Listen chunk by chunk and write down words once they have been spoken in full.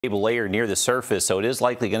layer near the surface, so it is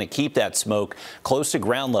likely going to keep that smoke close to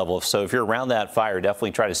ground level. So if you're around that fire,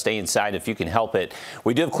 definitely try to stay inside if you can help it.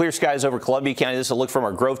 We do have clear skies over Columbia County. This is a look from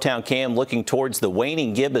our Grovetown cam looking towards the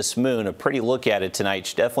waning gibbous moon. A pretty look at it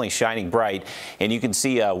tonight, definitely shining bright, and you can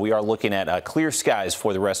see we are looking at clear skies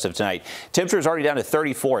for the rest of tonight. Temperature is already down to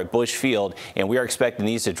 34 at Bush Field, and we are expecting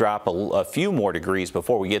these to drop a few more degrees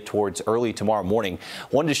before we get towards early tomorrow morning.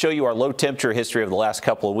 Wanted to show you our low temperature history of the last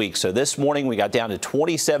couple of weeks. So this morning we got down to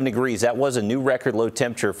 27 degrees. That was a new record low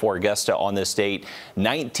temperature for Augusta on this date.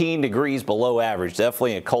 19 degrees below average.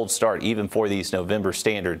 Definitely a cold start even for these November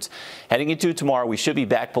standards. Heading into tomorrow, we should be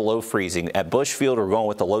back below freezing. At Bush Field, we're going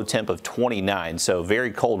with a low temp of 29, so very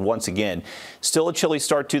cold once again. Still a chilly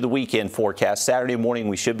start to the weekend forecast. Saturday morning,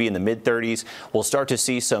 we should be in the mid-30s. We'll start to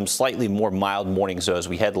see some slightly more mild mornings as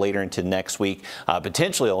we head later into next week.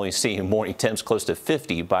 Potentially only seeing morning temps close to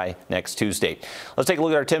 50 by next Tuesday. Let's take a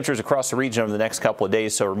look at our temperatures across the region over the next couple of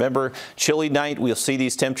days. So remember, chilly night. We'll see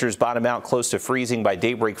these temperatures bottom out close to freezing by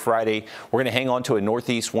daybreak Friday. We're going to hang on to a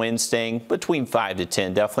northeast wind staying between 5 to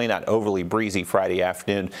 10. Definitely not overly breezy Friday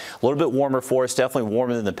afternoon. A little bit warmer for us. Definitely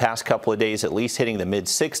warmer than the past couple of days, at least hitting the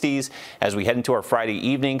mid-60s as we head into our Friday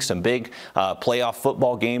evening. Some big playoff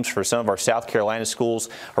football games for some of our South Carolina schools.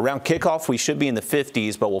 Around kickoff, we should be in the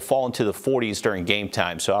 50s, but we'll fall into the 40s during game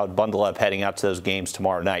time. So I would bundle up heading out to those games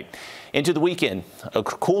tomorrow night. Into the weekend, a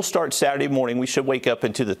cool start Saturday morning. We should wake up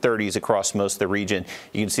into the 30s across most of the region.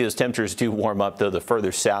 You can see those temperatures do warm up, though, the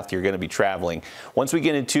further south you're going to be traveling. Once we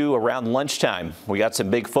get into around lunchtime, we got some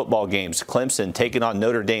big football games. Clemson taking on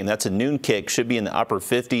Notre Dame. That's a noon kick. Should be in the upper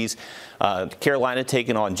 50s. Carolina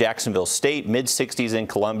taking on Jacksonville State, mid-60s in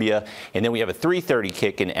Columbia. And then we have a 3:30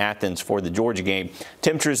 kick in Athens for the Georgia game.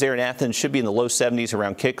 Temperatures there in Athens should be in the low 70s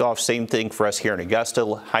around kickoff. Same thing for us here in Augusta.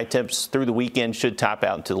 High temps through the weekend should top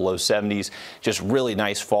out into the low 70s. Just really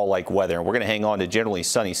nice fall-like weather. And we're going to hang on to generally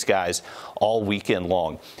sunny skies all weekend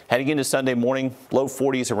long. Heading into Sunday morning, low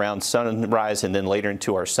 40s around sunrise, and then later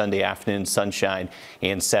into our Sunday afternoon, sunshine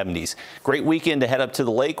and 70s. Great weekend to head up to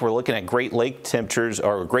the lake. We're looking at Great Lake temperatures,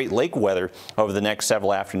 or Great Lake weather over the next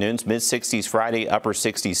several afternoons. Mid-60s Friday, upper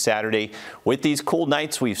 60s Saturday. With these cool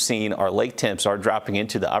nights we've seen, our lake temps are dropping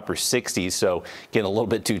into the upper 60s, so getting a little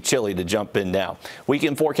bit too chilly to jump in now.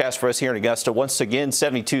 Weekend forecast for us here in Augusta. Once again,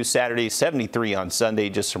 72 Saturday, 73 on Sunday.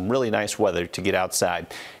 Just some really nice weather to get outside.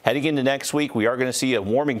 Heading into next week, we are going to see a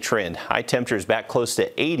warming trend. High temperatures back close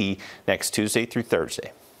to 80 next Tuesday through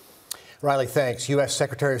Thursday. Riley, thanks. U.S.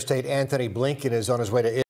 Secretary of State Antony Blinken is on his way to